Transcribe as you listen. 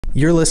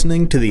You're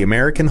listening to the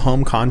American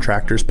Home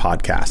Contractors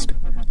Podcast.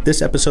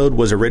 This episode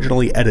was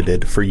originally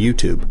edited for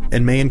YouTube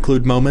and may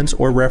include moments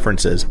or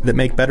references that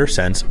make better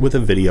sense with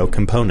a video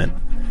component.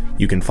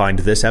 You can find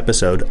this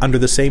episode under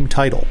the same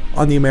title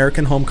on the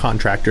American Home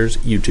Contractors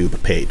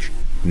YouTube page.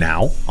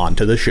 Now, on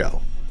to the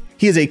show.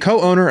 He is a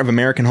co-owner of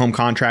American Home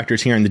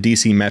Contractors here in the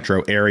DC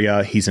metro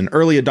area. He's an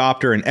early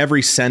adopter in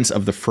every sense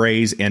of the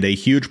phrase and a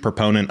huge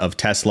proponent of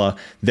Tesla,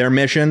 their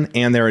mission,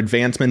 and their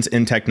advancements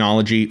in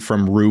technology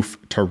from roof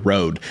to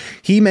road.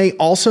 He may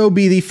also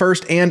be the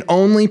first and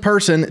only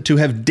person to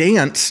have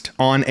danced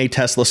on a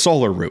Tesla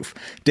solar roof.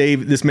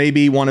 Dave, this may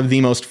be one of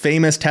the most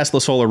famous Tesla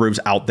solar roofs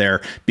out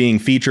there, being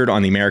featured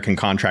on the American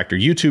Contractor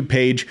YouTube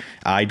page.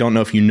 I don't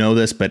know if you know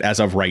this, but as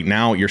of right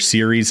now, your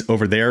series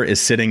over there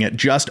is sitting at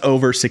just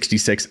over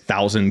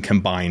 66,000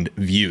 combined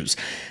views.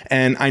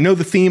 And I know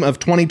the theme of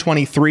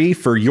 2023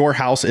 for your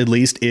house at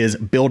least is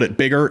build it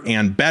bigger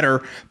and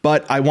better,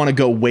 but I want to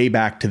go way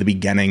back to the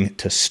beginning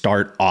to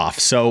start off.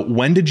 So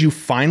when did you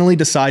finally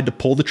decide to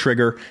pull the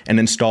trigger and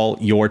install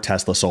your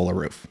Tesla solar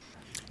roof?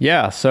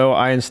 Yeah, so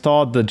I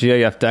installed the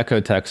GAF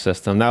Decotech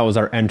system. That was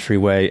our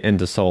entryway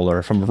into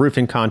solar. From a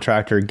roofing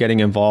contractor, getting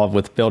involved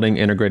with building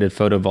integrated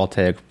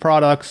photovoltaic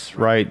products,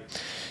 right?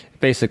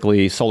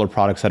 Basically solar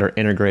products that are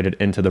integrated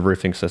into the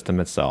roofing system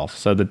itself.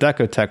 So the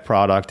Decotech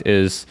product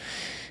is,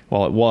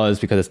 well, it was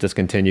because it's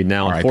discontinued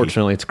now. RIP.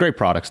 Unfortunately, it's a great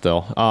product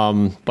still.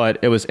 But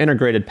it was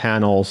integrated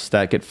panels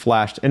that get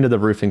flashed into the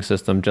roofing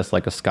system just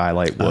like a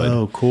skylight would.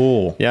 Oh,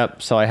 cool.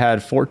 Yep. So I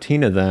had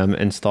 14 of them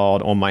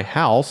installed on my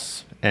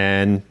house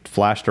and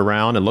flashed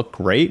around. It looked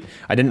great.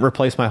 I didn't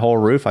replace my whole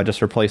roof. I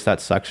just replaced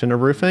that section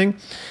of roofing.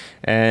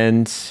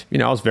 And,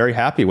 I was very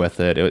happy with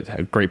it. It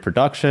had great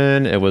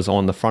production. It was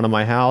on the front of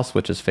my house,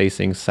 which is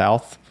facing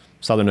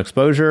southern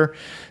exposure.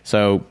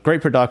 So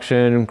great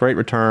production, great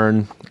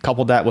return.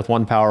 Coupled that with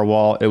one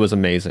Powerwall. It was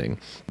amazing.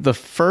 The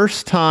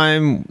first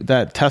time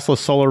that Tesla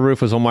solar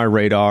roof was on my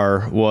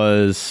radar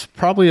was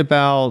probably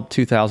about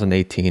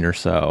 2018 or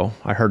so.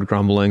 I heard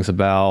grumblings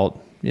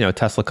about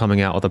Tesla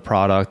coming out with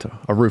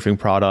a roofing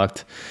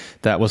product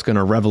that was going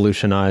to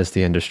revolutionize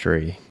the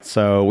industry.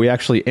 So we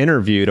actually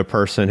interviewed a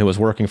person who was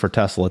working for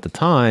Tesla at the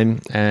time,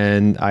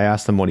 and I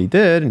asked him what he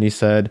did, and he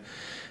said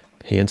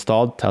he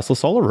installed Tesla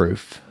solar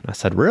roof. And I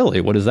said,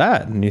 really? What is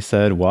that? And he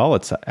said, well,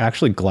 it's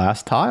actually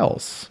glass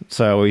tiles.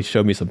 So he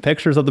showed me some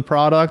pictures of the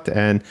product,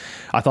 and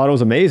I thought it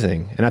was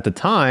amazing. And at the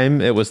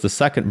time, it was the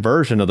second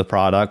version of the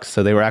product,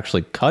 so they were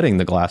actually cutting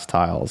the glass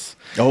tiles.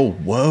 Oh,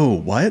 whoa,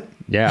 what?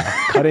 Yeah,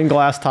 cutting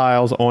glass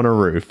tiles on a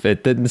roof.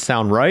 It didn't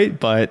sound right,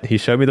 but he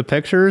showed me the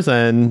pictures,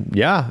 and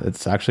yeah,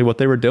 it's actually what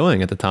they were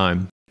doing at the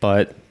time.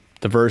 But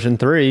the version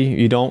 3,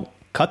 you don't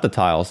cut the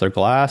tiles. They're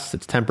glass.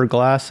 It's tempered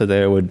glass, so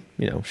they would,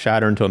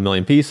 shatter into a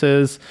million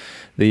pieces.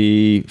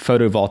 The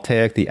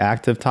photovoltaic, the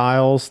active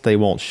tiles, they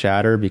won't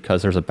shatter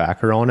because there's a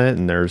backer on it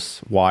and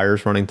there's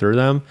wires running through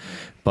them.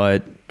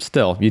 But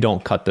still, you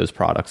don't cut those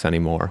products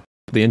anymore.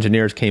 The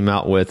engineers came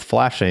out with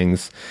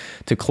flashings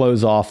to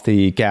close off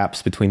the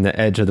gaps between the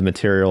edge of the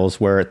materials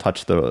where it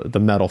touched the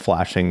metal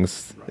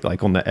flashings,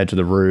 like on the edge of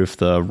the roof,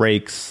 the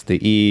rakes,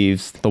 the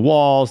eaves, the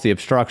walls, the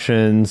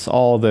obstructions,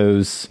 all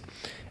those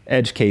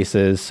edge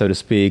cases, so to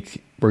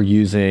speak, were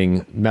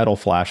using metal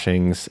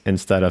flashings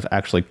instead of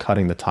actually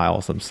cutting the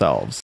tiles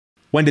themselves.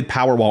 When did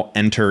Powerwall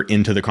enter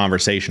into the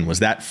conversation? Was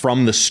that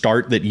from the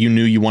start that you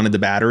knew you wanted the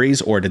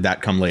batteries, or did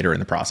that come later in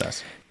the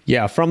process?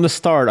 Yeah, from the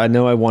start, I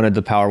know I wanted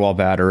the Powerwall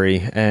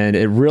battery, and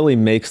it really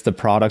makes the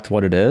product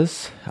what it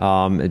is.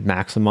 It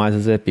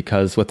maximizes it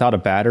because without a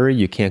battery,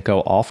 you can't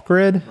go off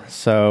grid.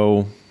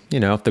 So,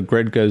 if the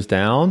grid goes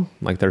down,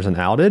 like there's an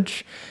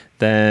outage,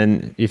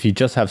 then if you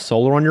just have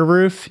solar on your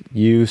roof,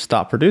 you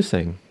stop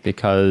producing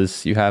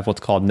because you have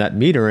what's called net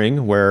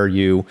metering, where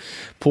you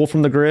pull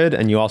from the grid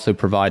and you also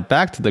provide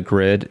back to the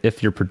grid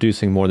if you're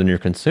producing more than you're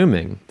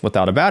consuming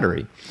without a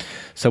battery.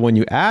 So when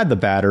you add the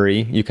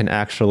battery, you can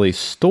actually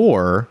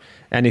store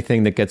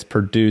anything that gets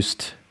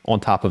produced on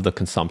top of the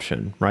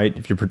consumption, right?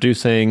 If you're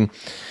producing,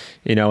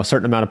 a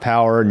certain amount of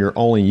power and you're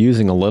only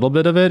using a little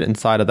bit of it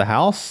inside of the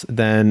house,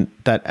 then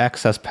that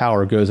excess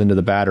power goes into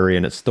the battery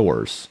and it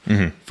stores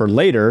for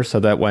later, so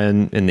that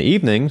when in the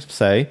evening,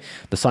 say,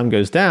 the sun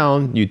goes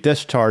down, you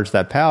discharge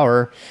that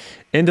power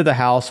into the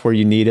house where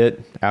you need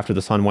it after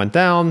the sun went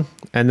down,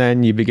 and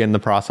then you begin the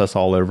process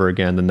all over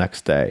again the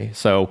next day.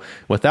 So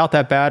without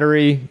that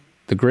battery,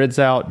 the grid's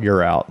out,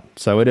 you're out.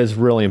 So it is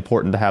really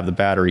important to have the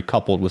battery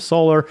coupled with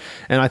solar.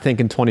 And I think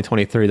in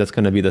 2023, that's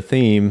going to be the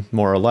theme,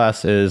 more or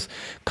less, is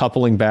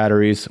coupling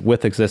batteries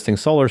with existing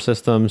solar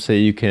systems so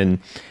you can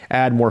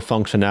add more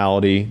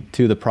functionality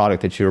to the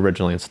product that you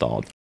originally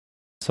installed.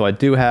 So I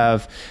do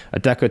have a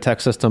Decotech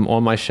system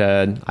on my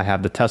shed. I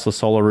have the Tesla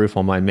solar roof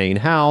on my main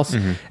house.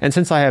 And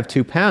since I have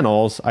 2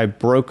 panels, I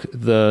broke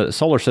the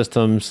solar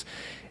systems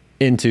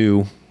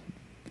into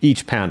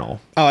each panel.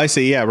 Oh, I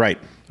see. Yeah, right.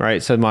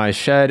 Right. So my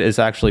shed is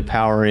actually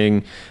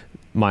powering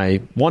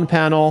my one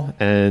panel,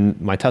 and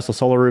my Tesla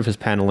solar roof is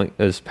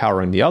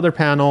powering the other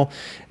panel.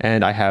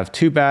 And I have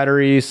 2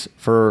 batteries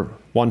for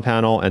one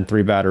panel and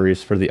 3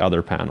 batteries for the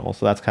other panel.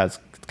 So that's kind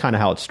kind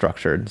of how it's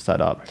structured,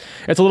 set up.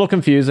 It's a little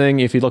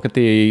confusing if you look at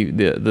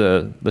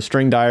the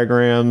string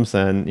diagrams,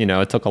 and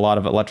it took a lot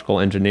of electrical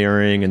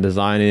engineering and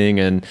designing,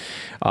 and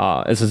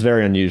this is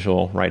very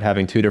unusual, right?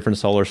 Having two different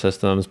solar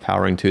systems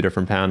powering two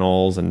different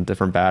panels and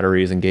different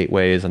batteries and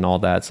gateways and all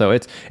that. So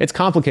it's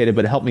complicated,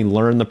 but it helped me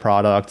learn the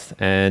product,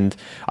 and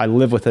I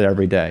live with it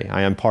every day.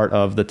 I am part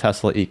of the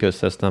Tesla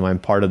ecosystem. I'm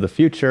part of the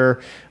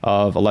future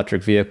of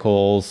electric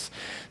vehicles,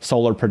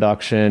 solar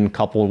production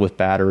coupled with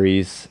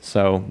batteries.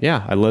 So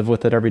yeah, I live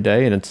with it every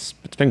day, and it's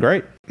been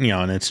great.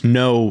 And it's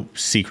no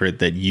secret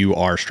that you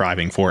are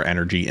striving for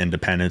energy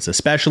independence,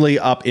 especially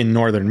up in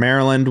Northern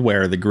Maryland,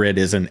 where the grid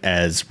isn't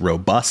as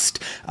robust.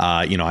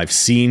 I've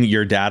seen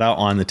your data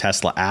on the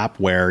Tesla app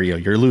where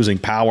you're losing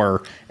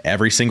power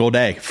every single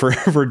day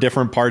for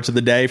different parts of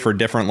the day for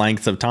different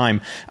lengths of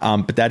time.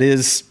 But that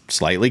is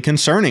slightly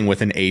concerning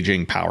with an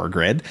aging power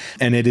grid.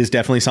 And it is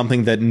definitely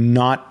something that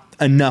not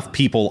enough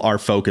people are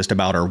focused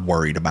about or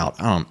worried about.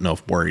 I don't know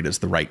if worried is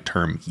the right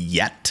term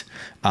yet,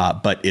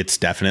 but it's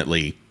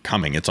definitely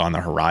coming. It's on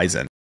the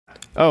horizon.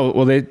 Oh,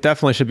 well, they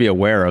definitely should be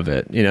aware of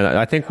it.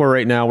 I think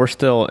we're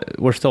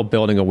still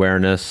building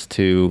awareness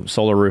to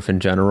solar roof in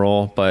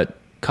general, but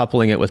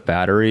coupling it with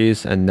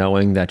batteries and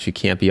knowing that you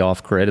can't be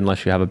off grid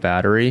unless you have a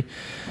battery,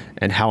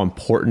 and how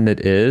important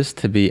it is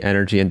to be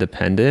energy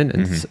independent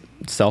and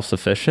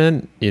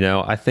self-sufficient.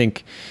 I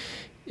think,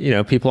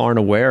 people aren't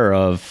aware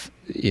of,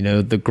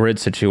 the grid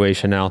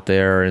situation out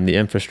there and the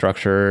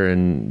infrastructure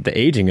and the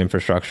aging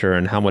infrastructure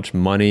and how much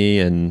money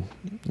and,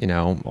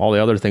 all the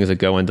other things that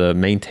go into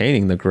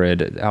maintaining the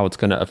grid, how it's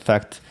going to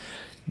affect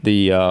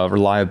the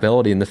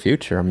reliability in the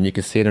future. I mean, you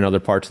can see it in other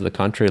parts of the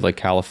country, like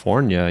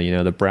California,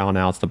 the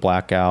brownouts, the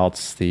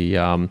blackouts,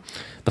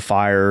 the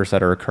fires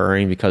that are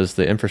occurring because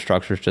the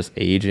infrastructure is just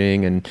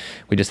aging, and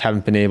we just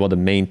haven't been able to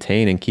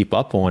maintain and keep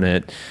up on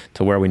it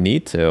to where we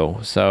need to.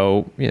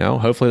 So,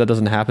 hopefully that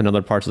doesn't happen in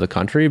other parts of the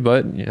country,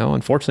 but,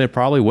 unfortunately it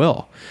probably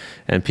will.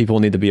 And people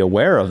need to be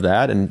aware of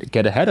that and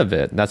get ahead of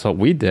it. And that's what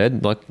we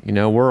did. Look,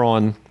 we're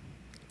on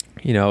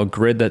a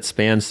grid that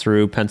spans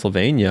through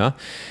Pennsylvania,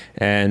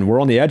 and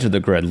we're on the edge of the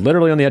grid,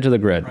 literally on the edge of the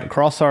grid. Right.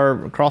 Across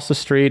the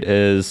street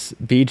is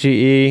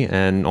BGE,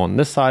 and on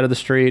this side of the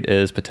street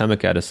is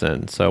Potomac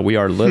Edison. So we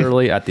are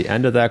literally at the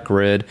end of that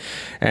grid,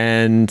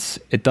 and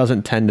it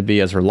doesn't tend to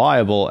be as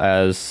reliable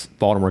as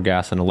Baltimore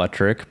Gas and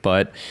Electric,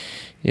 but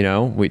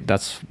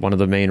that's one of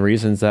the main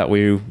reasons that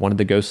we wanted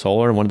to go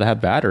solar and wanted to have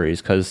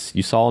batteries, because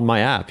you saw in my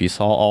app, you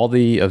saw all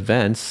the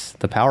events,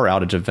 the power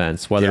outage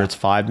events, whether it's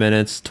 5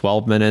 minutes,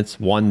 12 minutes,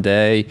 1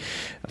 day,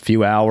 a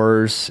few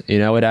hours,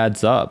 it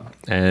adds up.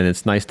 And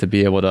it's nice to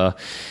be able to,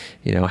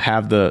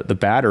 have the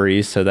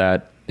batteries so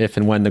that if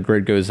and when the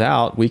grid goes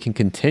out, we can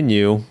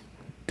continue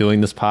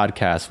doing this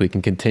podcast. We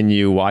can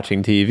continue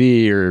watching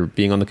TV or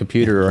being on the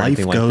computer or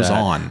anything like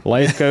that.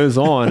 Life goes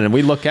on. And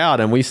we look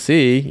out and we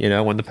see,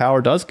 when the power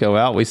does go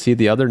out, we see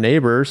the other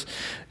neighbors,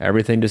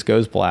 everything just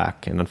goes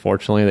black. And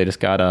unfortunately, they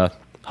just got to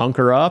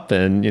hunker up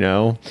and,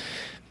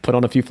 put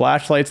on a few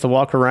flashlights to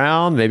walk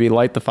around, maybe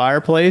light the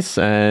fireplace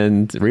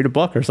and read a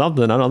book or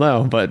something. I don't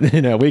know. But,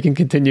 we can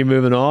continue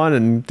moving on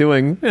and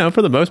doing,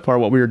 for the most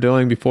part, what we were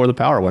doing before the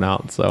power went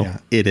out. So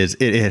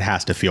it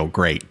has to feel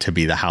great to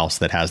be the house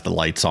that has the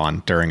lights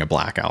on during a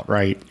blackout,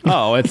 right?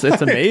 Oh, it's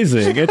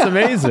amazing. It's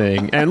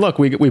amazing. And look,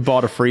 we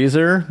bought a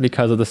freezer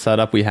because of the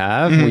setup we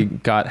have. We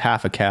got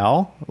half a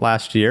cow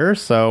last year.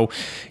 So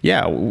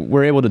yeah,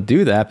 we're able to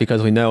do that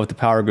because we know if the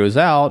power goes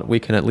out, we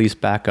can at least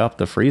back up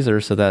the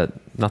freezer so that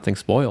nothing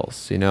spoils.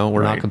 We're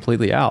not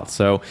completely out.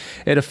 So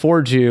it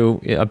affords you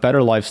a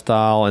better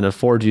lifestyle and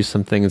affords you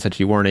some things that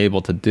you weren't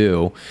able to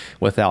do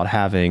without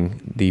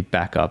having the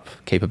backup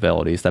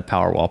capabilities that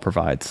Powerwall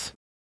provides.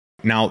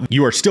 Now,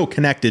 you are still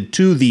connected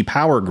to the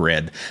power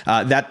grid.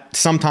 That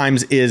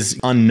sometimes is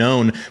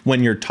unknown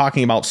when you're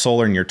talking about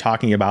solar and you're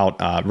talking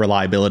about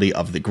reliability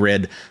of the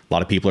grid. A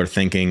lot of people are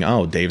thinking,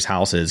 oh, Dave's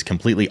house is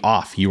completely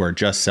off. You are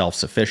just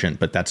self-sufficient,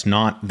 but that's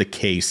not the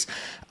case.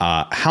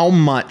 How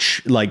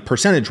much, like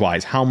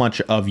percentage-wise, how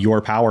much of your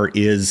power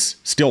is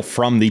still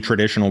from the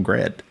traditional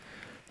grid?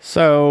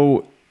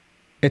 So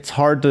it's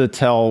hard to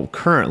tell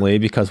currently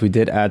because we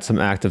did add some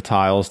active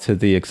tiles to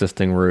the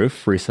existing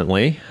roof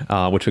recently,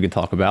 which we can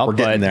talk about. We're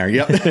getting there,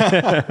 yep.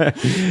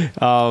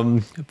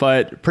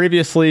 But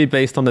previously,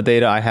 based on the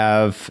data I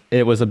have,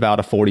 it was about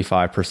a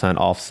 45%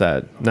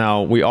 offset.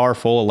 Now, we are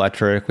full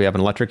electric. We have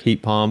an electric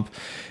heat pump,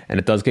 and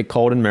it does get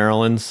cold in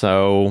Maryland,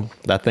 so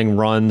that thing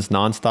runs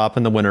nonstop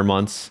in the winter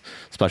months,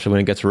 especially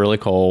when it gets really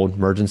cold,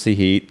 emergency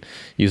heat,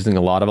 using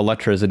a lot of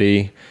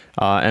electricity.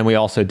 And we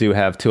also do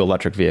have 2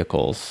 electric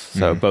vehicles,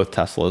 so both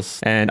Teslas.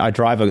 And I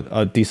drive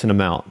a decent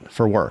amount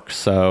for work.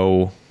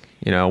 So,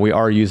 we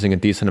are using a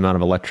decent amount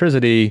of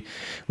electricity.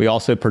 We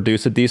also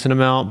produce a decent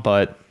amount,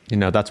 but,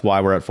 that's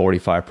why we're at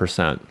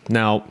 45%.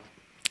 Now,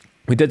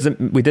 we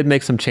did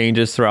make some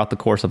changes throughout the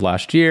course of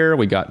last year.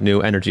 We got new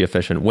energy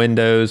efficient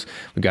windows.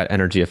 We got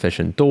energy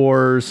efficient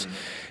doors.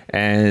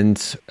 And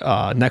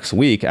next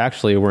week,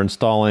 actually, we're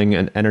installing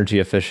an energy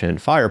efficient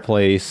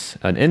fireplace,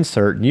 an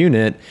insert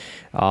unit,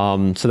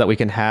 so that we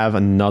can have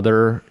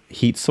another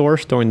heat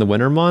source during the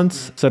winter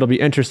months. So it'll be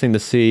interesting to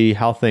see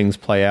how things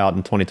play out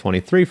in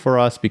 2023 for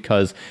us,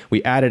 because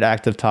we added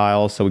active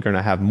tiles. So we're going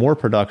to have more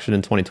production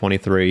in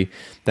 2023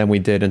 than we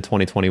did in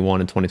 2021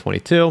 and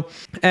 2022.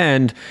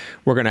 And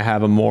we're going to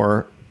have a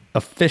more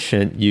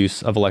efficient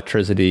use of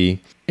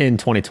electricity in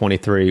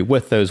 2023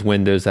 with those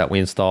windows that we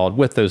installed,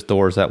 with those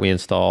doors that we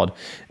installed,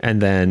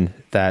 and then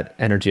that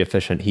energy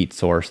efficient heat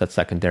source, that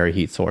secondary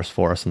heat source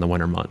for us in the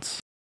winter months.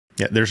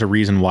 Yeah, there's a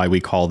reason why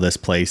we call this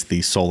place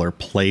the solar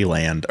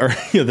playland, or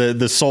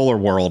the solar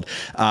world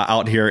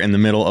out here in the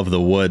middle of the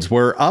woods.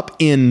 We're up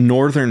in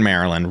northern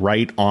Maryland,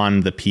 right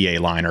on the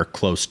PA line or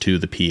close to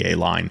the PA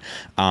line.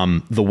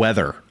 The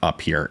weather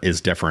up here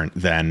is different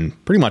than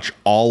pretty much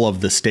all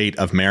of the state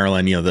of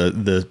Maryland. You know,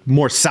 the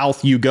more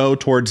south you go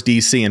towards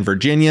DC and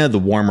Virginia, the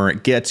warmer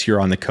it gets.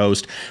 You're on the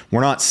coast.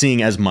 We're not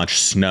seeing as much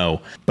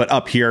snow, but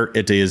up here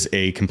it is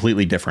a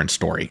completely different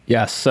story.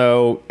 Yes.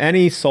 So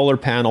any solar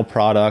panel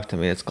product, I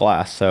mean, it's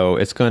glass, so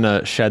it's going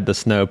to shed the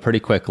snow pretty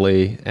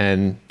quickly.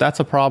 And that's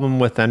a problem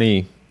with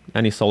any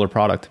solar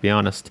product, to be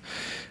honest.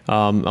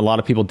 A lot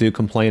of people do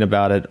complain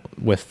about it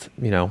with,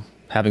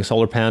 having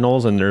solar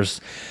panels, and there's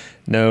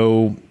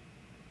no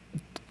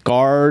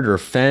guard or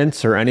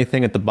fence or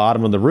anything at the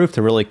bottom of the roof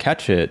to really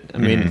catch it. I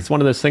mean, it's one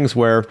of those things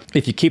where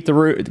if you keep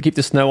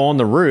the snow on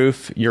the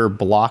roof, you're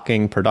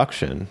blocking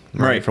production,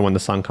 right, for when the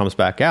sun comes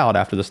back out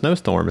after the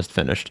snowstorm is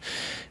finished.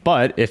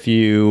 But if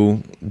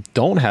you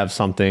don't have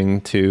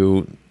something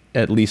to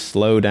at least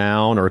slow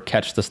down or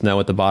catch the snow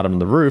at the bottom of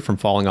the roof from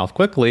falling off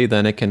quickly,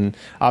 then it can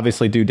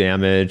obviously do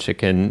damage. It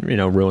can,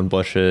 ruin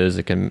bushes.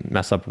 It can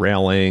mess up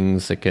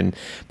railings. It can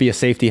be a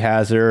safety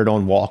hazard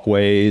on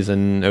walkways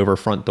and over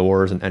front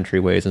doors and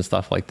entryways and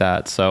stuff like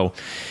that. So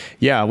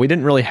yeah, we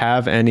didn't really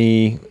have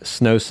any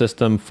snow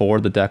system for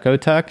the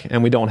Decotech,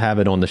 and we don't have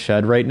it on the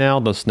shed right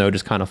now. The snow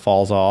just kind of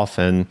falls off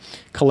and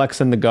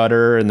collects in the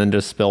gutter and then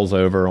just spills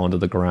over onto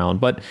the ground.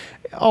 But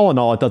all in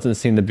all, it doesn't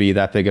seem to be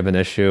that big of an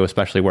issue,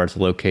 especially where it's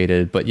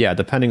located. But yeah,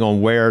 depending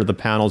on where the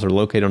panels are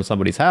located on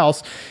somebody's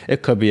house,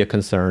 it could be a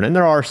concern. And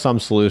there are some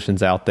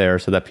solutions out there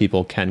so that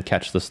people can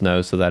catch the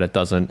snow so that it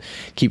doesn't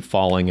keep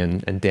falling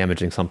and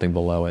damaging something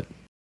below it.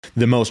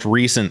 The most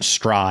recent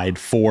stride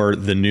for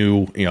the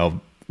new,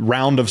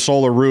 round of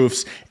solar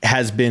roofs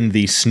has been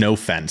the snow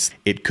fence.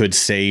 It could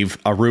save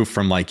a roof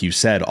from, like you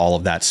said, all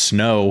of that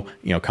snow,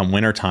 come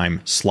wintertime,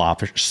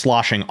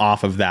 sloshing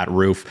off of that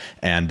roof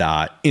and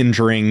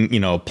injuring,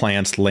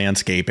 plants,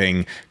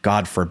 landscaping,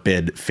 God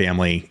forbid,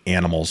 family,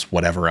 animals,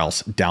 whatever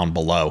else down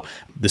below.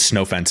 The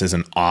snow fence is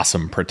an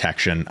awesome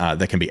protection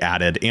that can be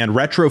added and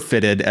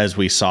retrofitted, as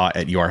we saw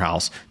at your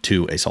house,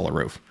 to a solar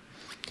roof.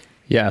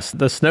 Yes,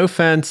 the snow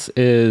fence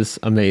is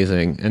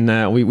amazing. And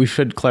that we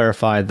should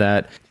clarify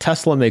that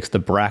Tesla makes the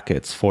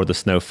brackets for the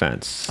snow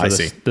fence. So I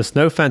see. The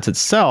snow fence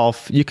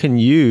itself, you can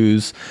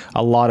use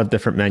a lot of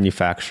different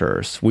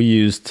manufacturers. We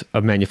used a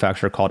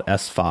manufacturer called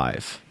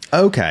S5.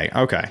 Okay.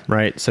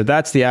 Right. So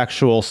that's the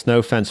actual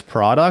snow fence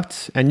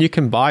product. And you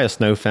can buy a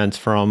snow fence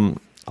from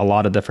a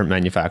lot of different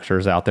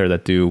manufacturers out there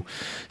that do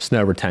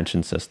snow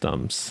retention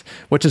systems,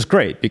 which is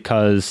great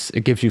because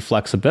it gives you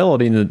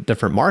flexibility in the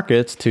different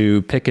markets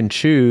to pick and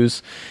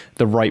choose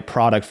the right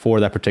product for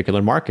that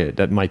particular market.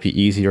 That might be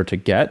easier to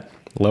get,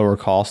 lower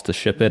cost to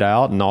ship it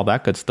out, and all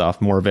that good stuff.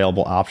 More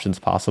available options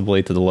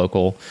possibly to the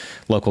local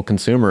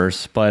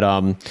consumers.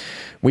 But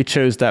we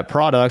chose that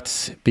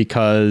product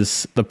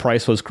because the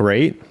price was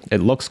great.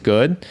 It looks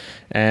good.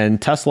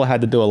 And Tesla had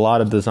to do a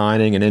lot of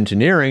designing and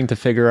engineering to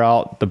figure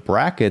out the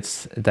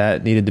brackets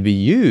that needed to be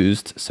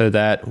used so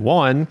that,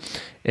 one,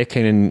 it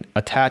can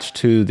attach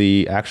to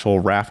the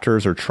actual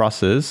rafters or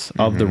trusses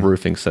of the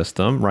roofing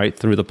system, right,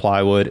 through the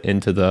plywood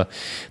into the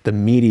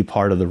meaty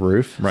part of the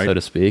roof, so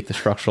to speak, the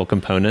structural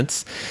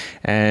components.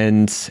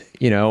 And,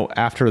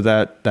 after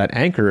that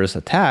anchor is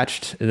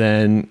attached,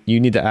 then you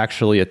need to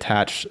actually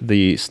attach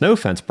the snow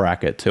fence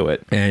bracket to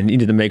it. And you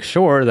need to make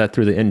sure that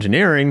through the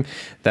engineering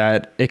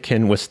that it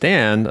can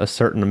withstand a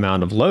certain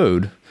amount of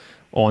load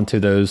onto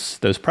those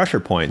pressure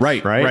points,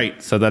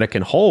 right? So that it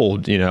can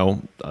hold,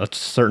 a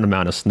certain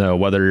amount of snow,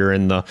 whether you're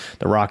in the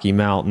Rocky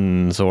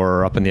Mountains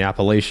or up in the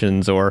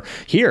Appalachians or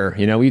here.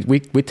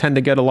 We tend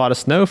to get a lot of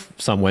snow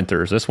some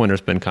winters. This winter's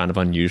been kind of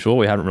unusual.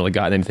 We haven't really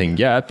gotten anything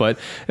yet, but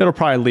it'll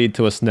probably lead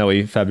to a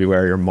snowy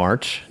February or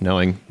March,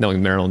 knowing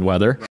Maryland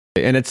weather.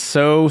 And it's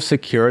so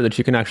secure that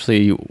you can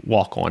actually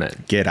walk on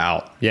it. Get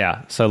out.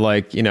 Yeah. So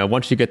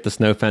once you get the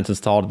snow fence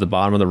installed at the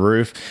bottom of the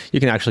roof, you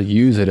can actually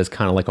use it as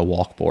kind of like a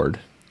walk board.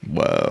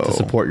 Whoa. To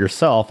support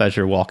yourself as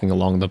you're walking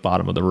along the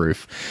bottom of the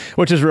roof,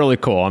 which is really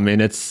cool. I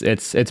mean,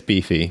 it's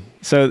beefy.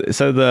 So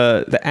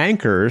the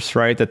anchors,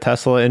 right, that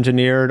Tesla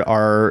engineered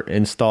are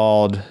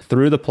installed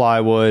through the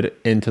plywood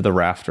into the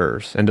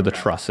rafters, into the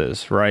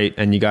trusses, right?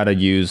 And you got to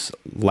use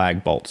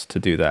lag bolts to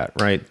do that,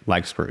 right?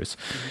 Lag screws.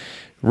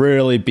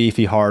 Really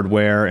beefy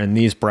hardware, and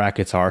these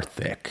brackets are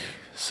thick.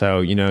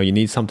 So, you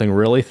need something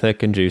really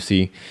thick and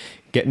juicy,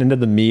 getting into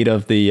the meat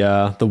of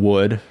the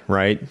wood,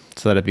 right?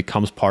 So that it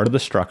becomes part of the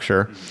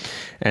structure.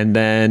 And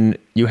then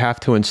you have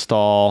to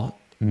install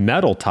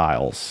metal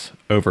tiles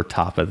over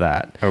top of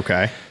that.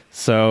 Okay.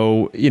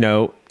 So,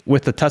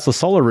 with the Tesla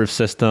solar roof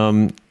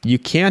system, you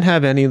can't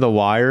have any of the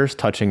wires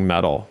touching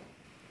metal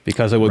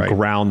because it would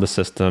ground the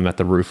system at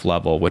the roof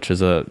level, which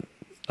is a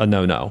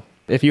no-no.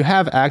 If you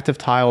have active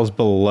tiles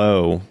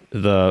below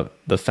the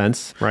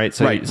fence, right?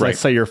 So let's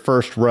say your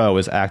first row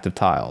is active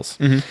tiles.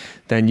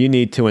 Then you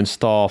need to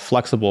install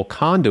flexible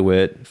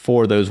conduit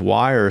for those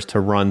wires to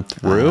run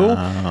through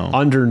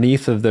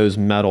underneath of those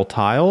metal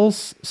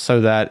tiles so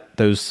that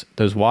those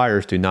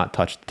wires do not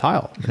touch the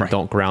tile and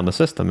don't ground the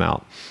system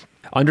out.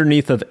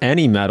 Underneath of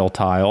any metal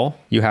tile,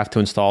 you have to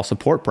install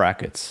support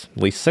brackets,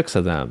 at least 6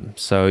 of them.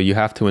 So you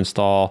have to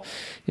install,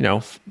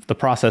 the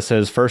process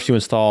is first you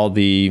install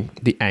the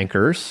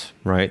anchors,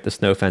 right? The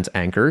snow fence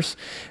anchors.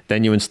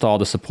 Then you install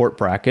the support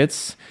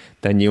brackets.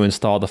 Then you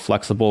install the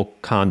flexible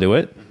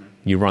conduit.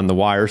 You run the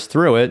wires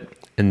through it.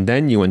 And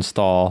then you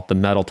install the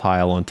metal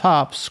tile on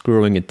top,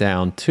 screwing it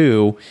down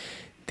to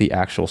the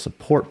actual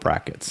support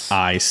brackets.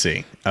 I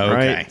see.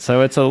 Okay. Right?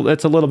 So it's a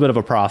little bit of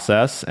a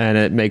process, and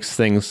it makes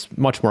things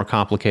much more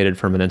complicated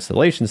from an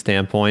installation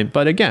standpoint.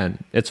 But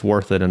again, it's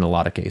worth it in a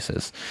lot of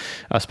cases,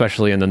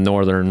 especially in the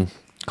northern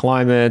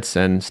climates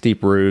and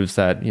steep roofs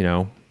that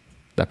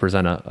that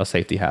present a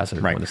safety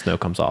hazard when the snow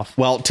comes off.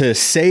 Well, to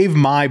save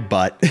my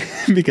butt,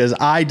 because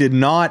I did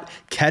not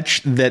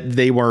catch that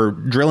they were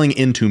drilling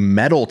into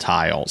metal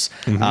tiles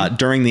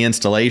during the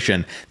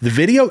installation. The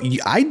video,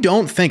 I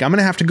don't think, I'm going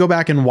to have to go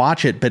back and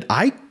watch it, but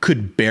I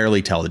could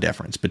barely tell the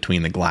difference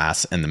between the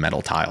glass and the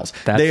metal tiles.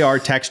 They are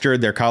textured,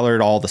 they're colored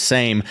all the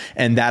same,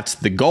 and that's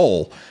the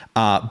goal.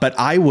 But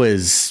I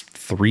was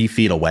 3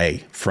 feet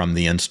away from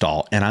the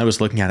install, and I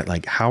was looking at it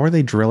like, how are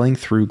they drilling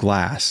through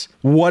glass?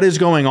 What is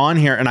going on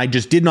here? And I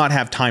just did not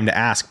have time to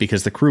ask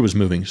because the crew was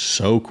moving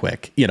so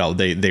quick.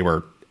 They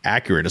were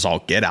accurate as all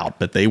get out,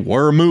 but they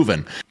were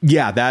moving.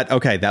 Yeah,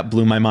 that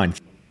blew my mind.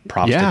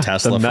 Props to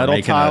Tesla. The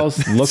metal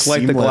tiles look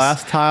like the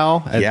glass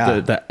tile. Yeah.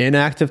 The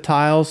inactive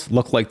tiles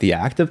look like the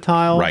active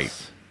tiles.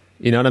 Right.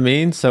 You know what I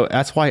mean? So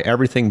that's why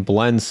everything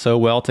blends so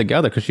well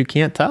together, because you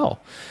can't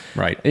tell.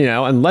 Right.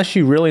 Unless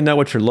you really know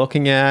what you're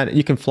looking at.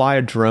 You can fly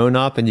a drone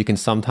up and you can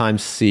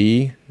sometimes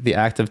see the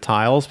active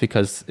tiles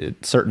because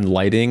certain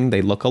lighting,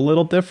 they look a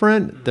little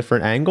different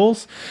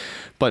angles.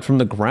 But from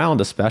the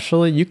ground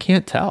especially, you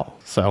can't tell.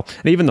 So,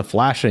 and even the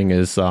flashing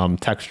is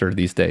textured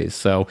these days.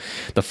 So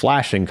the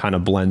flashing kind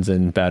of blends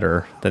in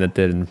better than it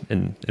did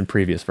in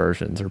previous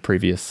versions or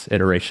previous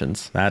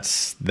iterations.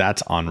 That's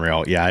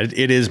unreal. Yeah,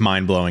 it is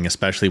mind-blowing,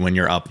 especially when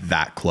you're up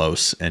that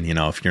close. And,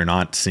 if you're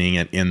not seeing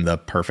it in the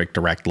perfect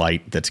direct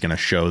light that's going to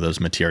show those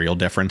material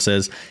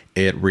differences,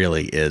 it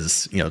really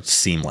is,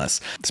 seamless.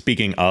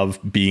 Speaking of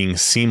being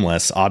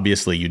seamless,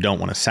 obviously you don't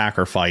want to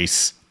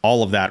sacrifice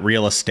all of that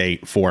real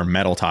estate for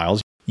metal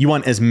tiles. You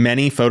want as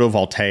many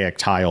photovoltaic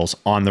tiles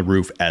on the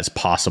roof as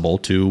possible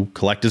to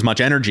collect as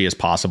much energy as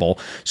possible.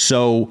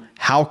 So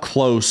how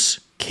close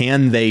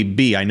can they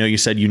be? I know you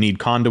said you need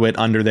conduit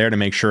under there to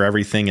make sure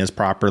everything is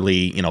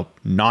properly,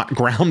 not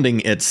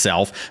grounding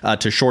itself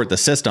to short the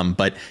system,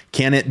 but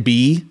can it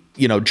be,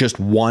 just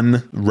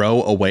one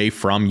row away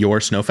from your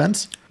snow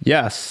fence?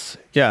 Yes.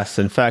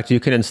 In fact, you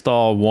can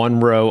install one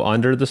row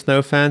under the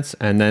snow fence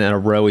and then a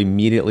row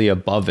immediately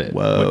above it,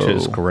 which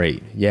is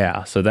great.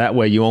 Yeah. So that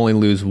way you only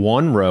lose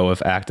one row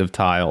of active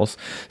tiles.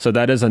 So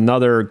that is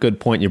another good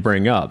point you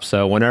bring up.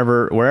 So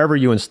wherever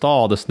you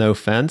install the snow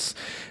fence,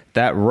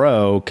 that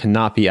row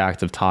cannot be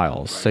active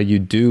tiles. So you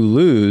do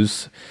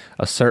lose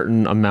a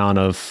certain amount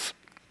of,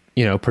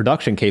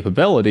 production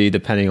capability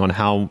depending on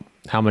how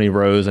many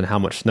rows and how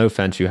much snow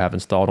fence you have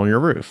installed on your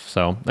roof.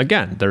 So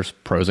again, there's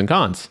pros and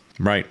cons.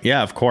 Right.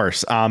 Yeah, of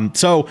course.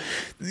 So,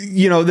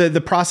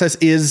 the process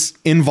is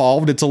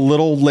involved. It's a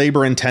little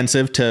labor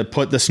intensive to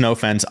put the snow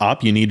fence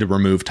up. You need to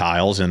remove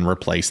tiles and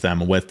replace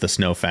them with the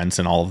snow fence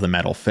and all of the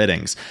metal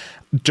fittings.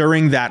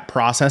 During that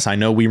process, I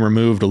know we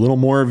removed a little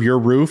more of your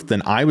roof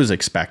than I was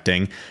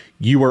expecting.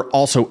 You were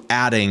also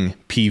adding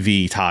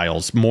PV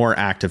tiles, more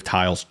active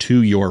tiles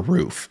to your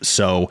roof.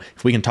 So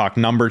if we can talk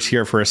numbers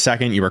here for a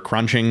second, you were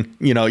crunching,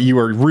 you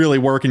were really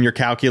working your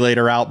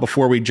calculator out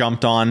before we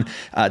jumped on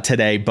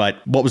today. But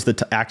what was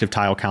the active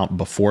tile count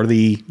before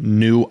the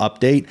new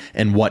update,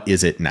 and what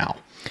is it now?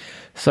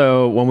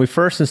 So when we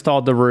first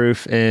installed the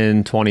roof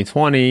in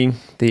 2020,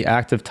 the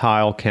active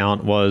tile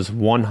count was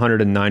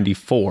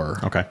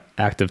 194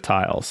 active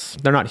tiles.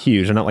 They're not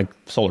huge. They're not like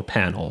solar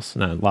panels.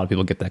 A lot of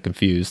people get that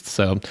confused.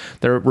 So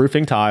they're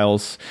roofing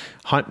tiles,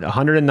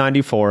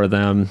 194 of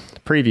them.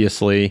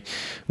 Previously,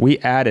 we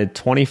added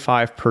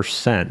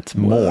 25%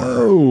 more.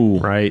 Whoa.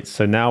 Right?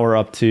 So now we're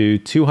up to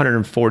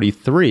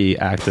 243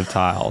 active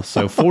tiles.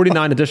 So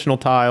 49 additional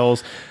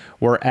tiles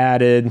were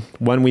added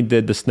when we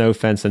did the snow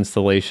fence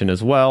installation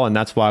as well. And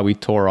that's why we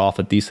tore off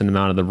a decent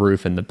amount of the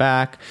roof in the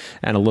back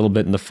and a little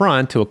bit in the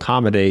front to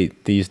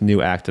accommodate these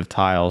new active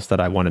tiles that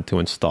I wanted to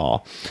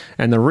install.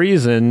 And the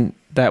reason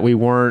that we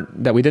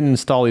didn't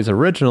install these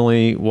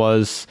originally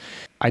was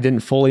I didn't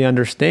fully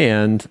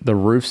understand the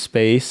roof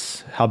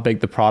space, how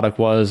big the product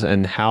was,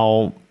 and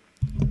how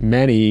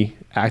many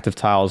active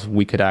tiles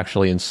we could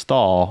actually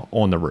install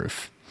on the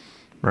roof.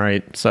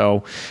 right?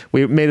 So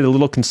we made it a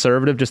little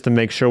conservative just to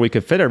make sure we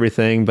could fit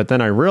everything. But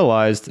then I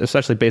realized,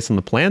 especially based on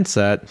the plan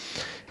set,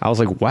 I was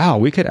like, wow,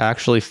 we could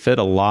actually fit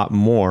a lot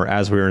more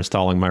as we were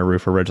installing my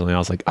roof originally. I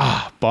was like,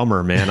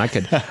 bummer, man. I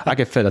could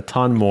fit a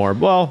ton more.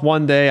 Well,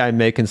 one day I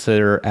may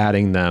consider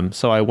adding them.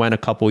 So I went a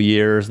couple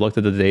years, looked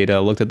at the data,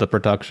 looked at the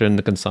production,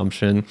 the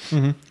consumption,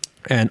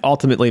 and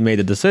ultimately made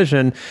a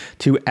decision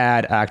to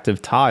add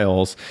active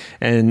tiles.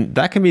 And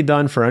that can be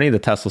done for any of the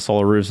Tesla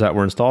solar roofs that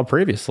were installed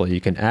previously.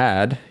 You can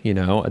add,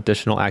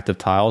 additional active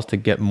tiles to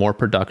get more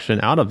production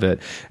out of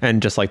it.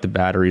 And just like the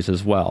batteries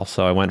as well.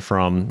 So I went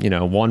from,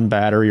 one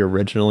battery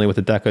originally with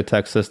the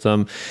Decotech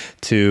system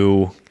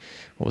to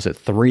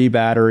 3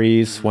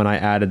 batteries. When I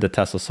added the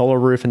Tesla solar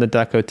roof in the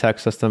Decotech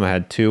system, I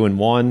had 2 and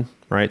 1.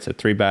 Right, so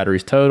 3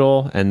 batteries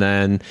total. And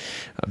then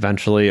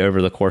eventually over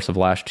the course of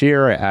last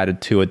year, I added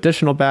 2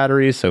 additional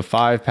batteries. So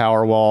 5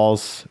 power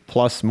walls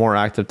plus more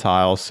active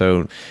tiles.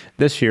 So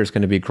this year is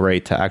going to be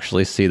great to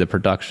actually see the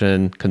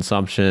production,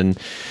 consumption,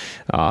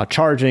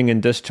 charging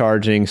and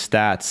discharging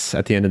stats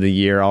at the end of the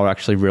year. I'll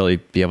actually really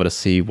be able to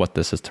see what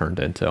this has turned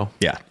into.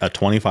 Yeah, a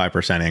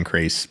 25%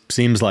 increase.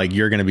 Seems like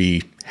you're going to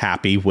be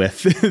happy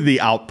with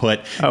the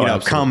output,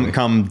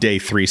 come day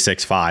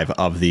 365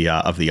 of the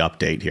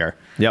update here.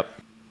 Yep.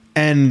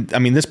 And I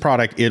mean, this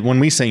product, when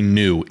we say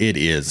new, it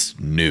is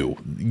new.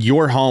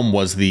 Your home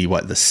was the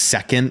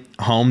second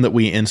home that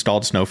we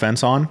installed snow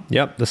fence on?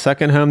 Yep. The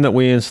second home that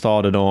we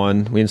installed it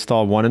on. We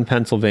installed one in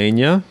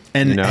Pennsylvania,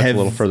 and it's a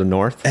little further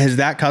north. Has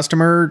that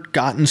customer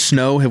gotten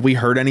snow? Have we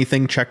heard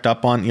anything checked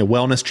up on,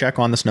 wellness check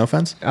on the snow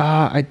fence?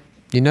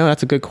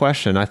 That's a good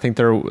question. I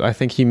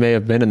think he may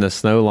have been in the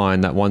snow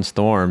line that one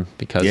storm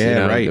because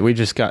right. we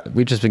just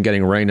been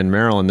getting rain in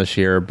Maryland this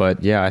year.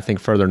 But yeah, I think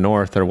further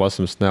north there was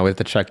some snow. We have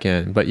to check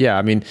in. But yeah,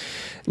 I mean,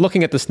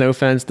 looking at the snow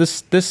fence,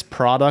 this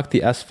product,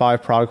 the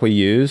S5 product we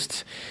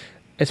used,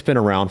 it's been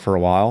around for a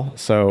while,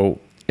 so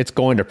it's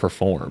going to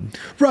perform.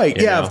 Right.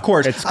 Yeah, of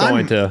course. It's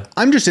going to.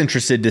 I'm just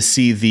interested to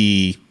see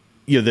the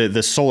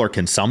solar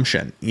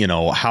consumption,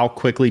 how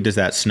quickly does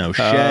that snow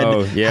shed?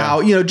 Oh, yeah.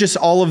 How, just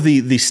all of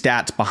the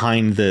stats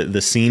behind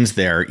the scenes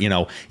there,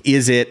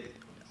 is it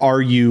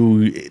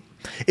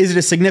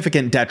a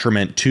significant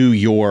detriment to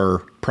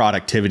your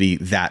productivity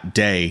that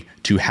day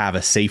to have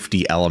a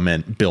safety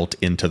element built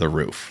into the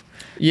roof?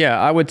 Yeah,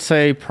 I would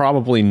say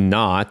probably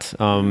not.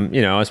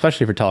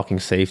 Especially if you're talking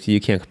safety,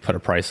 you can't put a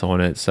price on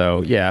it.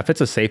 So yeah, if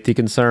it's a safety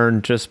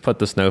concern, just put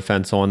the snow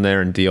fence on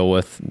there and deal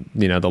with,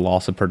 the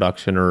loss of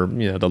production or,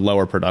 the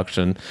lower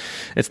production.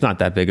 It's not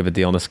that big of a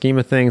deal in the scheme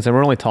of things. And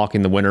we're only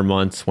talking the winter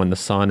months when the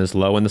sun is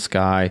low in the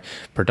sky.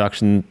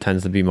 Production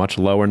tends to be much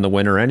lower in the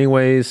winter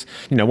anyways.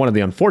 One of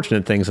the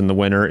unfortunate things in the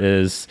winter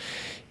is,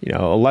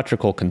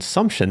 electrical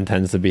consumption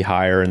tends to be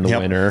higher in the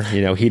winter.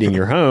 Heating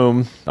your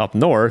home up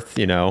north,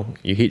 you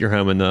heat your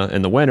home in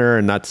the winter,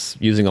 and that's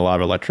using a lot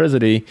of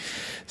electricity.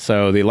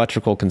 So the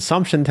electrical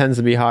consumption tends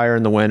to be higher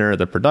in the winter.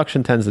 The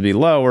production tends to be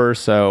lower.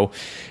 So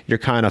you're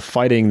kind of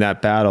fighting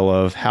that battle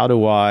of how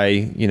do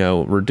I,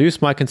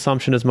 reduce my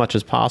consumption as much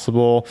as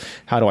possible?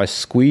 How do I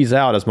squeeze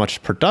out as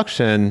much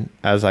production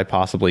as I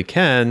possibly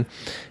can?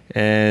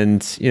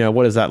 And,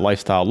 what does that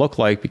lifestyle look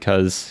like?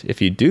 Because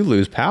if you do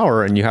lose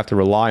power and you have to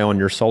rely on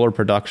your solar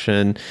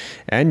production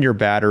and your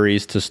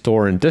batteries to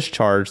store and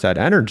discharge that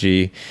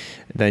energy,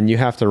 then you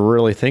have to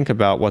really think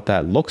about what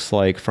that looks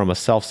like from a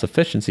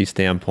self-sufficiency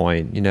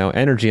standpoint.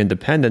 Energy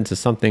independence is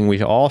something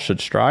we all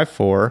should strive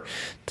for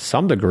to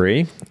some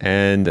degree.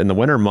 And in the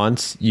winter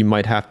months, you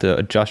might have to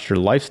adjust your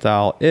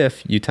lifestyle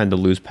if you tend to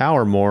lose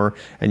power more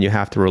and you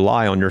have to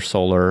rely on your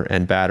solar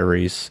and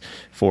batteries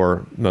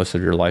for most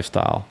of your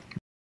lifestyle.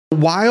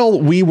 While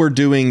we were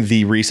doing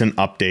the recent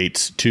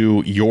updates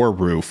to your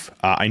roof,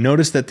 I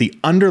noticed that the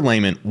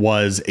underlayment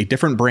was a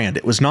different brand.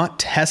 It was not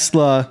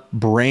Tesla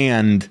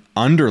brand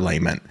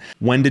underlayment.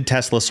 When did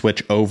Tesla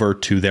switch over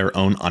to their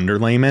own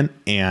underlayment,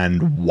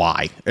 and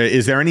why?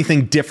 Is there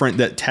anything different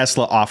that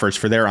Tesla offers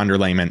for their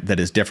underlayment that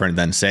is different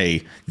than,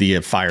 say,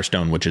 the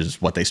Firestone, which is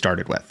what they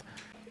started with?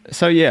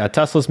 So yeah,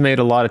 Tesla's made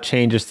a lot of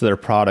changes to their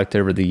product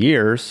over the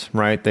years,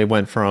 right? They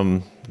went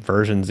from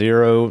version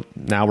 0,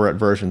 now we're at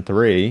version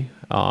 3.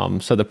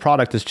 So the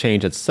product has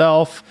changed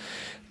itself,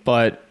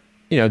 but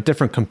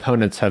different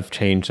components have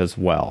changed as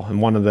well.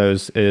 And one of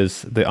those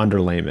is the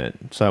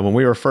underlayment. So when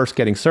we were first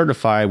getting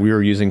certified, we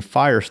were using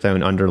Firestone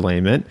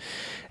underlayment,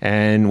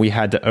 and we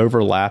had to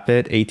overlap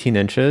it 18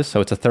 inches. So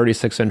it's a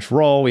 36-inch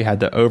roll. We had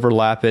to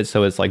overlap it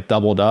so it's like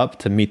doubled up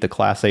to meet the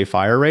Class A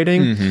fire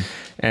rating. Mm-hmm.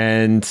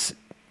 And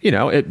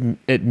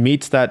it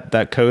meets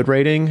that code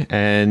rating,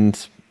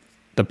 and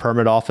the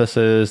permit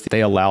offices,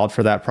 they allowed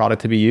for that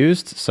product to be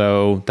used.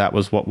 So that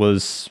was what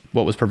was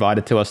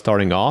provided to us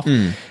starting off.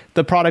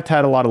 The product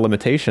had a lot of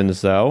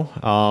limitations though.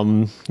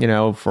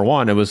 For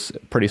one, it was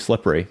pretty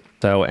slippery.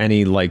 So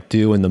any like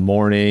dew in the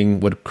morning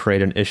would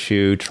create an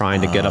issue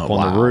trying to get up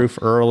on the roof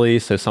early.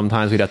 So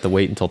sometimes we'd have to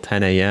wait until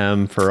 10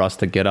 a.m. for us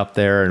to get up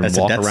there and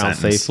walk around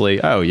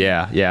safely. Oh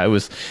yeah. Yeah. It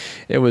was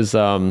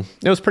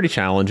pretty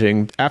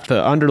challenging. After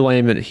the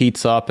underlayment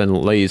heats up and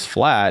lays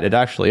flat, it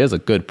actually is a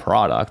good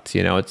product.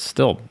 You know, it's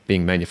still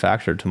being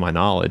manufactured to my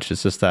knowledge.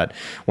 It's just that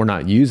we're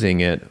not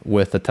using it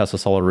with the Tesla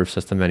solar roof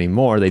system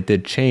anymore. They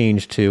did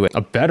change to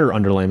a better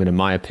underlayment in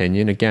my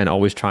opinion. Again,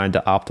 always trying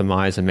to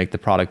optimize and make the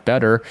product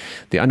better.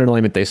 The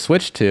underlayment they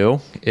switched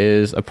to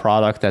is a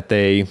product that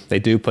they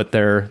do put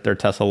their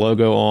Tesla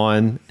logo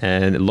on,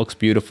 and it looks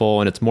beautiful,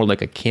 and it's more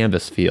like a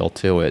canvas feel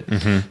to it.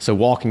 So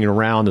walking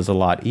around is a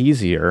lot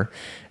easier,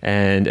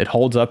 and it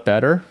holds up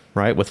better,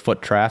 right, with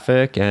foot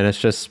traffic. And it's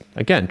just,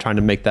 again, trying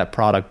to make that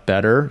product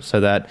better so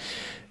that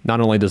not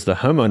only does the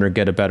homeowner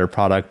get a better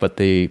product, but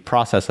the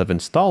process of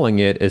installing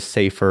it is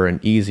safer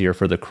and easier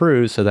for the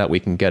crews so that we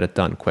can get it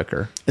done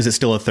quicker. Is it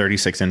still a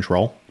 36-inch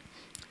roll?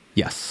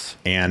 Yes.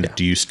 And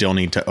do you still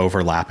need to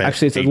overlap it?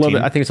 Actually, it's 18? A little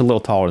bit. I think it's a little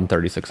taller than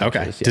 36 inches.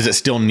 Okay. Yeah. Does it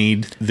still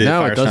need the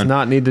No, it does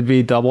not need to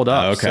be doubled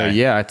up. Okay. So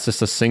yeah, it's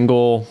just a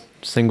single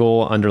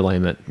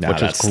underlayment,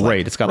 which is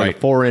great. It's got like a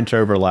 4-inch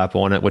overlap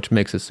on it, which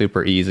makes it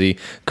super easy.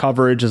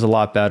 Coverage is a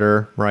lot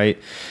better, right?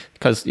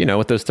 Because, you know,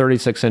 with those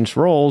 36-inch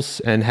rolls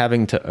and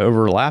having to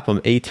overlap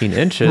them 18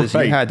 inches,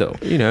 you had to,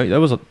 you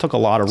know, took a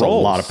lot of rolls.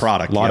 A lot of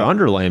product. A lot of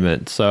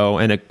underlayment. So,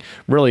 and it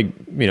really,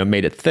 you know,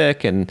 made it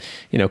thick, and,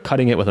 you know,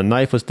 cutting it with a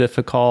knife was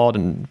difficult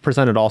and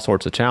presented all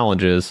sorts of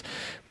challenges.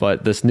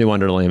 But this new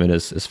underlayment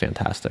is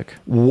fantastic.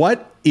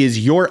 What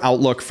is your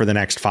outlook for the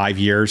next 5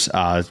 years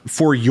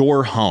for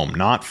your home,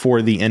 not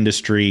for the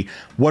industry?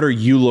 What are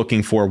you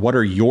looking for? What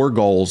are your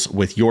goals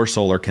with your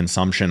solar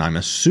consumption? I'm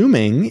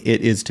assuming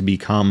it is to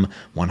become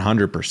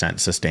 100%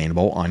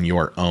 sustainable on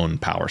your own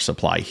power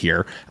supply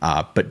here.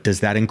 But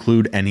does that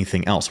include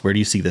anything else? Where do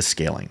you see this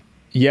scaling?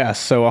 Yes,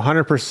 so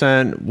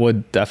 100%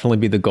 would definitely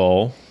be the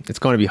goal. It's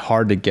going to be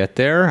hard to get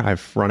there.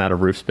 I've run out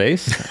of roof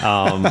space.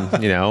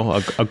 You know,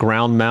 a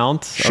ground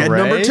mount shed array,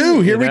 number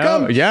 2. Here we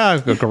come.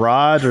 Yeah, a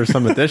garage or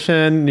some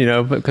addition, you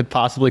know, could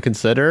possibly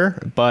consider.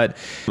 But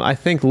I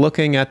think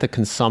looking at the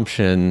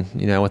consumption,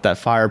 you know, with that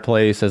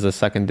fireplace as a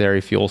secondary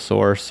fuel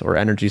source or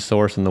energy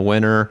source in the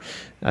winter,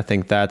 I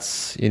think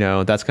that's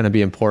going to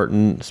be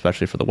important,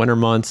 especially for the winter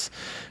months.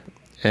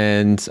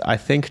 And I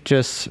think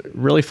just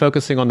really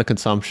focusing on the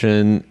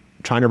consumption,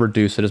 trying to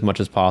reduce it as much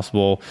as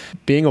possible,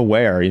 being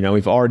aware, you know,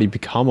 we've already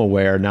become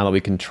aware now that we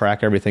can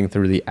track everything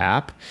through the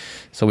app.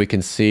 So we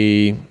can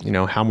see, you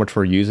know, how much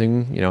we're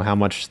using, you know, how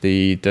much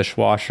the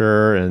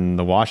dishwasher and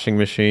the washing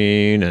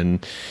machine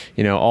and,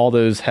 you know, all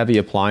those heavy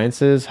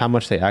appliances, how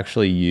much they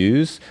actually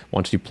use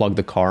once you plug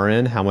the car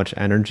in, how much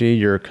energy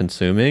you're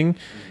consuming.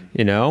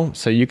 You know,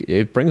 so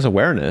it brings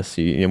awareness.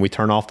 You know, we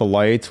turn off the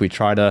lights, we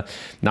try to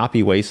not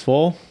be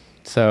wasteful.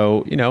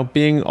 So, you know,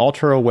 being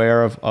ultra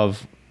aware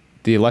of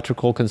the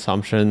electrical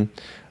consumption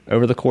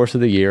over the course of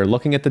the year,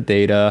 looking at the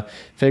data,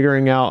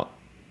 figuring out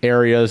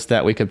areas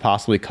that we could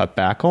possibly cut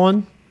back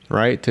on,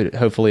 right, to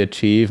hopefully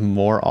achieve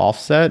more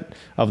offset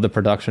of the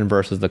production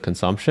versus the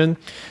consumption.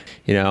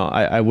 You know,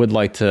 I would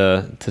like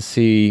to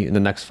see in the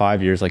next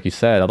 5 years, like you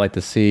said, I'd like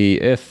to see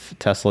if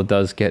Tesla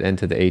does get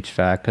into the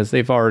HVAC, because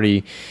they've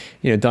already,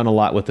 you know, done a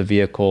lot with the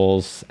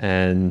vehicles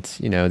and,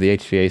 you know, the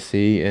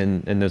HVAC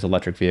in those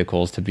electric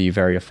vehicles to be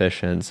very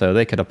efficient. So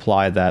they could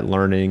apply that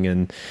learning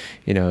and,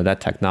 you know, that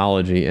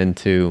technology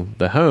into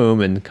the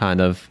home and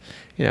kind of,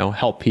 you know,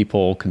 help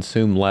people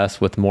consume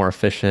less with more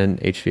efficient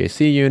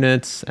HVAC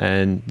units.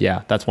 And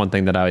yeah, that's one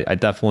thing that I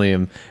definitely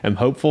am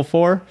hopeful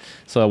for.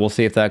 So we'll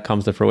see if that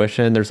comes to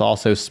fruition. There's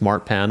also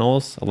smart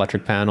panels,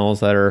 electric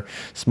panels that are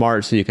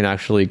smart, so you can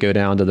actually go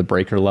down to the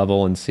breaker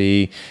level and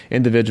see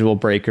individual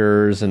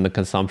breakers and the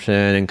consumption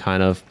and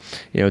kind of,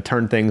 you know,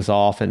 turn things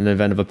off in the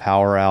event of a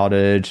power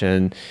outage.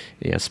 And,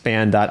 you know,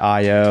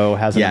 Span.io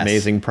has an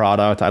amazing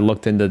product. I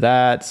looked into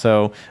that.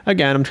 So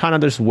again, I'm kind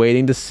of just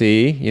waiting to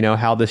see, you know,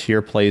 how this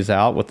year plays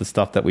out with the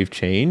stuff that we've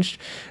changed,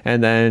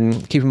 and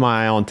then keeping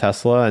my eye on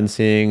Tesla and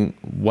seeing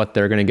what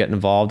they're going to get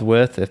involved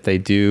with if they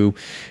do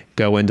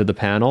go into the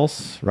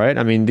panels, right?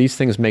 I mean, these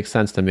things make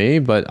sense to me,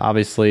 but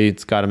obviously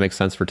it's got to make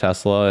sense for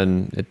Tesla,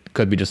 and it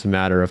could be just a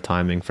matter of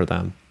timing for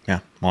them. Yeah.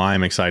 Well,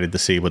 I'm excited to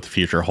see what the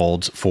future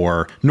holds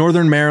for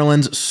Northern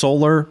Maryland's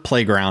solar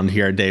playground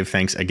here. Dave,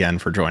 thanks again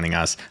for joining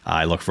us.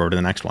 I look forward to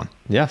the next one.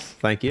 Yes.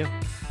 Thank you.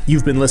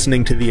 You've been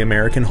listening to the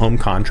American Home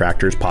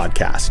Contractors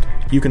podcast.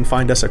 You can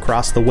find us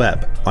across the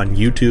web on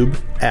YouTube,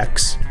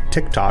 X,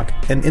 TikTok,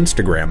 and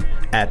Instagram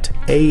at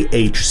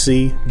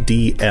AHCDMV.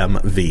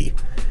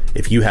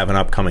 If you have an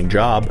upcoming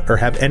job or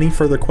have any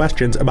further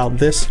questions about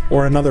this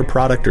or another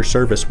product or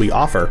service we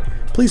offer,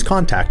 please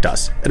contact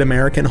us at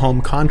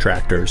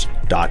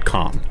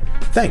AmericanHomeContractors.com.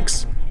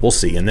 Thanks. We'll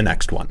see you in the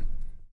next one.